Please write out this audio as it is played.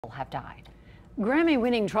have died.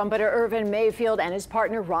 Grammy-winning trumpeter Irvin Mayfield and his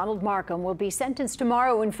partner Ronald Markham will be sentenced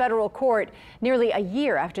tomorrow in federal court, nearly a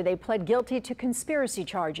year after they pled guilty to conspiracy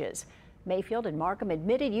charges. Mayfield and Markham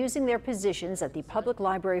admitted using their positions at the Public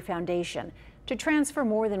Library Foundation to transfer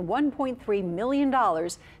more than $1.3 million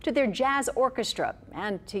to their jazz orchestra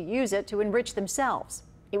and to use it to enrich themselves.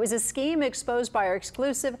 It was a scheme exposed by our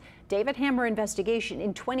exclusive David Hammer investigation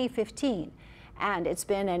in 2015. And it's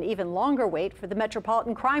been an even longer wait for the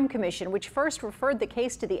Metropolitan Crime Commission, which first referred the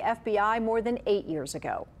case to the FBI more than 8 years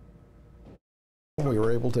ago. We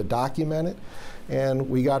were able to document it, and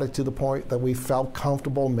we got it to the point that we felt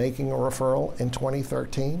comfortable making a referral in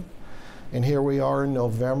 2013. And here we are in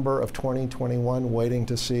November of 2021 waiting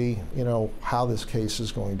to see, how this case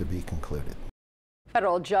is going to be concluded.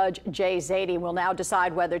 Federal Judge Jay Zadie will now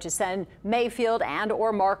decide whether to send Mayfield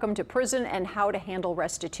and/or Markham to prison and how to handle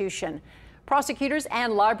restitution. Prosecutors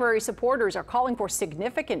and library supporters are calling for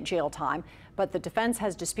significant jail time, but the defense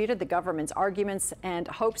has disputed the government's arguments and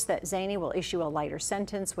hopes that Zadie will issue a lighter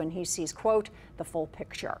sentence when he sees, quote, the full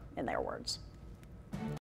picture, in their words.